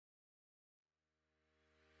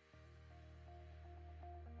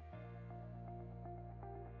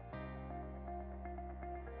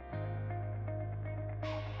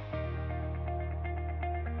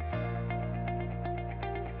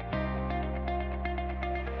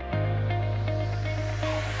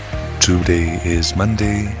Today is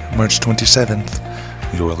Monday, March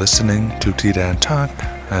 27th. You're listening to Trinidad Talk.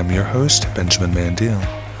 I'm your host, Benjamin Mandil.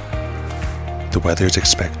 The weather is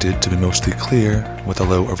expected to be mostly clear, with a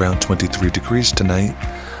low around 23 degrees tonight,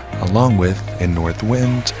 along with a north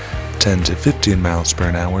wind, 10 to 15 miles per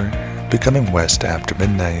hour, becoming west after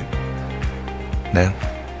midnight. Now,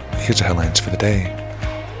 here's the headlines for the day.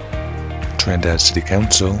 Trinidad City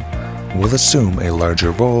Council will assume a larger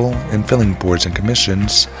role in filling boards and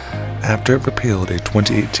commissions after it repealed a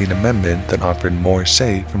 2018 amendment that offered more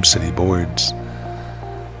say from city boards.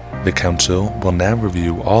 The council will now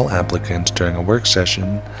review all applicants during a work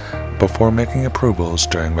session before making approvals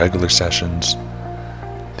during regular sessions.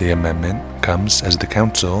 The amendment comes as the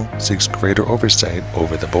council seeks greater oversight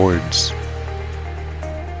over the boards.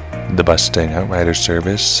 The bus staying outrider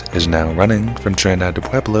service is now running from Trinidad to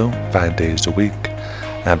Pueblo 5 days a week,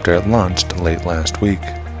 after it launched late last week.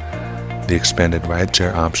 The expanded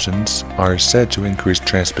rideshare options are said to increase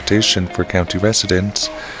transportation for county residents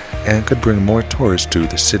and could bring more tourists to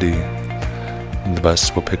the city. The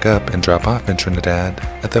bus will pick up and drop off in Trinidad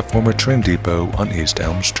at the former train depot on East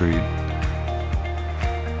Elm Street.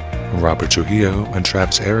 Robert Trujillo and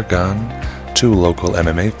Travis Aragon, two local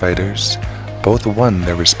MMA fighters, both won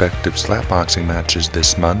their respective slapboxing matches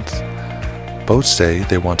this month. Both say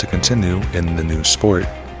they want to continue in the new sport.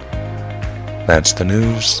 That's the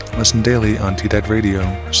news. Listen daily on Trinidad Radio,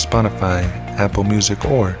 Spotify, Apple Music,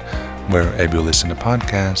 or wherever you listen to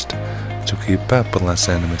podcasts to keep up with Los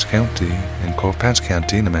Animas County and Corpus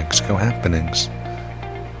County, New Mexico happenings.